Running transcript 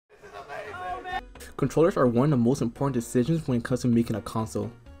Controllers are one of the most important decisions when it comes to making a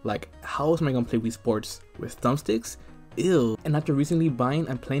console. Like, how am I gonna play Wii Sports? With thumbsticks? Ew. And after recently buying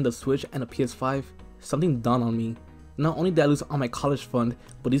and playing the Switch and a PS5, something dawned on me. Not only did I lose all my college fund,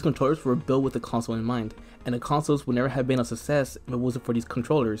 but these controllers were built with the console in mind, and the consoles would never have been a success if it wasn't for these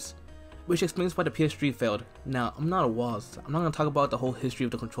controllers. Which explains why the PS3 failed. Now, I'm not a WAS, I'm not going to talk about the whole history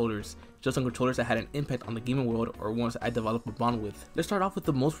of the controllers, just some controllers that had an impact on the gaming world or ones I developed a bond with. Let's start off with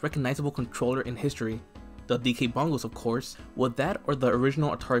the most recognizable controller in history, the DK Bongos of course. Well, that or the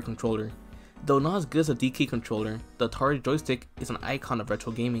original Atari controller. Though not as good as a DK controller, the Atari joystick is an icon of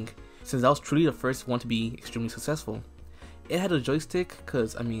retro gaming, since that was truly the first one to be extremely successful. It had a joystick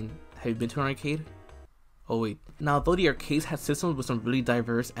cause, have you been to an arcade? Oh wait. Now, though the arcades had systems with some really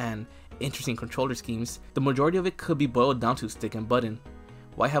diverse and interesting controller schemes, the majority of it could be boiled down to stick and button.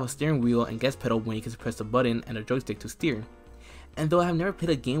 Why have a steering wheel and gas pedal when you can press the button and a joystick to steer? And though I have never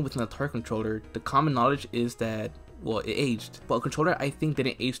played a game with an Atari controller, the common knowledge is that, well, it aged. But a controller I think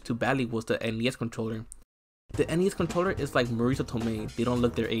didn't age too badly was the NES controller. The NES controller is like Marisa Tomei, they don't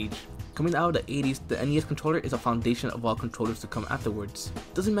look their age. Coming out of the 80s, the NES controller is a foundation of all controllers to come afterwards.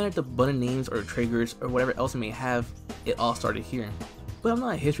 Doesn't matter the button names or triggers or whatever else it may have, it all started here. But I'm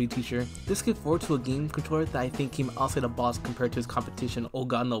not a history teacher. Let's skip forward to a game controller that I think came outside the box compared to its competition. Oh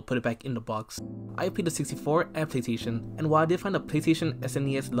god no, put it back in the box. I played the 64 and PlayStation, and while I did find the PlayStation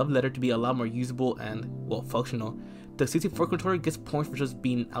SNES love letter to be a lot more usable and, well, functional, the 64 controller gets points for just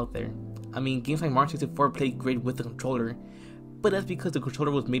being out there. Games like Mario 64 played great with the controller, but that's because the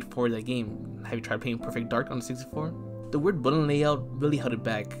controller was made for that game. Have you tried playing Perfect Dark on the 64? The weird button layout really held it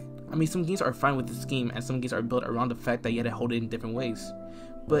back. Some games are fine with this scheme, and some games are built around the fact that you had to hold it in different ways,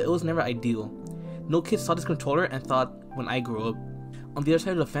 but it was never ideal. No kid saw this controller and thought, when I grow up. On the other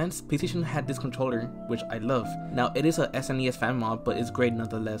side of the fence, PlayStation had this controller, which I love. Now, it is a SNES fan mod, but it's great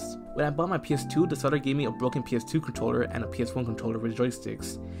nonetheless. When I bought my PS2, the seller gave me a broken PS2 controller and a PS1 controller with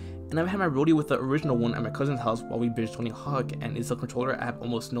joysticks. And I've had my rodeo with the original one at my cousin's house while we binge Tony Hawk, and it's a controller I have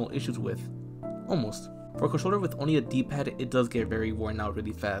almost no issues with. Almost. For a controller with only a D-pad, it does get very worn out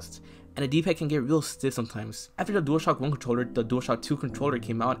really fast, and the D-pad can get real stiff sometimes. After the DualShock 1 controller, the DualShock 2 controller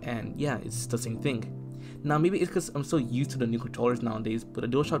came out, and yeah, it's the same thing. Now maybe it's because I'm so used to the new controllers nowadays, but the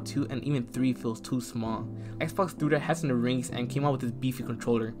DualShock 2 and even 3 feels too small. Xbox threw their hats in the rings and came out with this beefy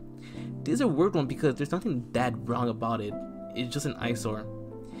controller. This is a weird one because there's nothing that wrong about it, it's just an eyesore.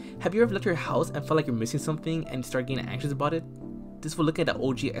 Have you ever left your house and felt like you're missing something and start getting anxious about it? This is what looking at the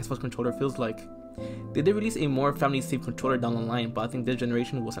OG Xbox controller feels like. They did release a more family-safe controller down the line, but I think this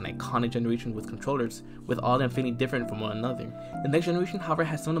generation was an iconic generation with controllers, with all of them feeling different from one another. The next generation, however,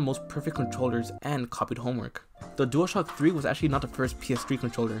 has some of the most perfect controllers and copied homework. The DualShock 3 was actually not the first PS3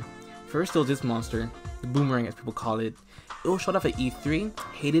 controller. First there was this monster, the Boomerang as people call it. It was showed off at E3,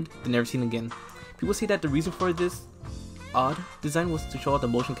 hated, then never seen again. People say that the reason for this odd design was to show out the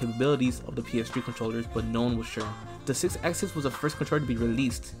motion capabilities of the PS3 controllers, but no one was sure. The 6-axis was the first controller to be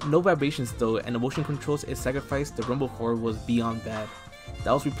released. No vibrations though, and the motion controls it sacrificed the rumble for was beyond bad.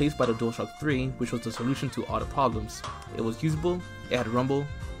 That was replaced by the DualShock 3, which was the solution to all the problems. It was usable, it had rumble,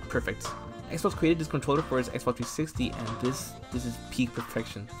 perfect. Xbox created this controller for its Xbox 360, and this is peak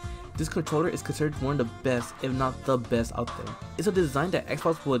perfection. This controller is considered one of the best, if not the best out there. It's a design that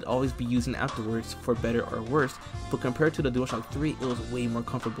Xbox would always be using afterwards, for better or worse, but compared to the DualShock 3, it was way more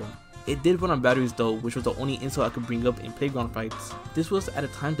comfortable. It did run on batteries though, which was the only insult I could bring up in playground fights. This was at the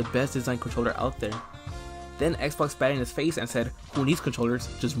time the best designed controller out there. Then Xbox spat in his face and said, who needs controllers,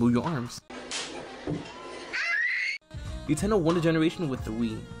 just move your arms. Nintendo won the generation with the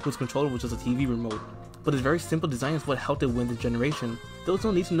Wii, whose controller was just a TV remote. But its very simple design is what helped it win this generation. There was no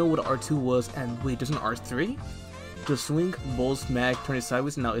need to know what an R2 was, and wait, there's an R3? Just swing, bowl, smack, turn it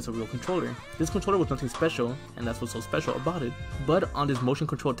sideways, and now it's a real controller. This controller was nothing special, and that's what's so special about it. But on this motion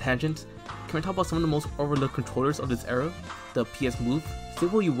control tangent, can we talk about some of the most overlooked controllers of this era? The PS Move. Say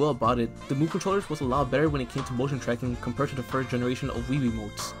what you will about it, the Move controllers was a lot better when it came to motion tracking compared to the first generation of Wii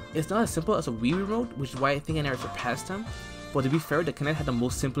remotes. It's not as simple as a Wii remote, which is why I think I never surpassed them, but to be fair, the Kinect had the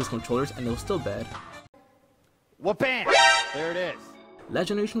most simplest controllers and it was still bad. Whoop-bam! There it is. Last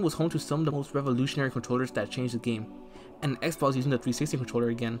generation was home to some of the most revolutionary controllers that changed the game, and Xbox using the 360 controller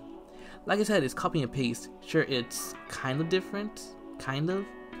again. Like I said, it's copy and paste. Sure, it's kind of different,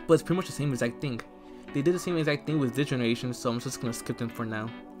 but it's pretty much the same exact thing. They did the same exact thing with this generation, so I'm just gonna skip them for now.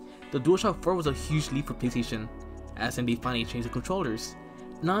 The DualShock 4 was a huge leap for PlayStation, as in they finally changed the controllers.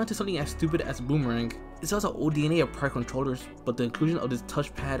 Not into something as stupid as Boomerang. It's also old DNA of prior controllers, but the inclusion of this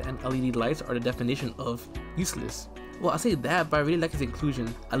touchpad and LED lights are the definition of useless. Well, I say that, but I really like its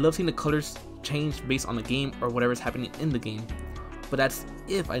inclusion. I love seeing the colors change based on the game or whatever is happening in the game. but that's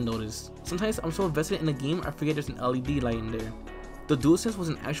if I notice. Sometimes I'm so invested in a game I forget there's an LED light in there. The DualSense was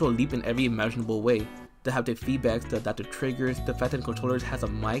an actual leap in every imaginable way. The haptic feedbacks, the adaptive triggers, the fact that the controller has a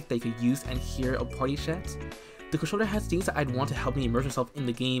mic that you can use and hear a party chat. The controller has things that I'd want to help me immerse myself in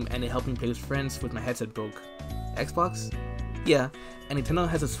the game, and it helped me play with friends with my headset broke. Xbox? Yeah, and Nintendo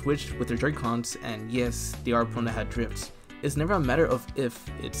has a Switch with their Joy-Cons, and yes, they are prone to have drifts. It's never a matter of if,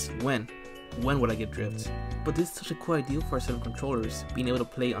 it's when. When would I get drift? But this is such a cool idea for a set of controllers, being able to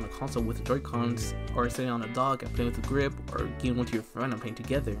play on a console with the Joy-Cons, or sitting on a dock and playing with a grip, or giving one to your friend and playing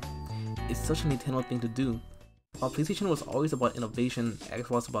together. It's such a Nintendo thing to do. While PlayStation was always about innovation,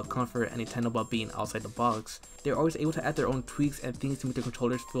 Xbox about comfort, and Nintendo about being outside the box, they're always able to add their own tweaks and things to make their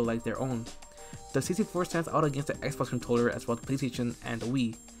controllers feel like their own. The 64 stands out against the Xbox controller as well as the PlayStation and the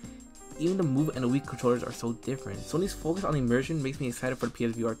Wii. Even the Move and the Wii controllers are so different. Sony's focus on immersion makes me excited for the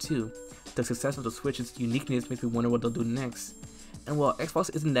PSVR 2. The success of the Switch's uniqueness makes me wonder what they'll do next. And while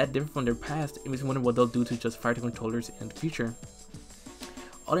Xbox isn't that different from their past, it makes me wonder what they'll do to just Fire Stick controllers in the future.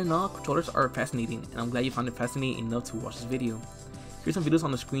 All in all, controllers are fascinating, and I'm glad you found it fascinating enough to watch this video. Here's some videos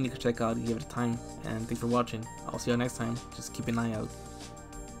on the screen you can check out if you have the time, and thanks for watching. I'll see you next time. Just keep an eye out.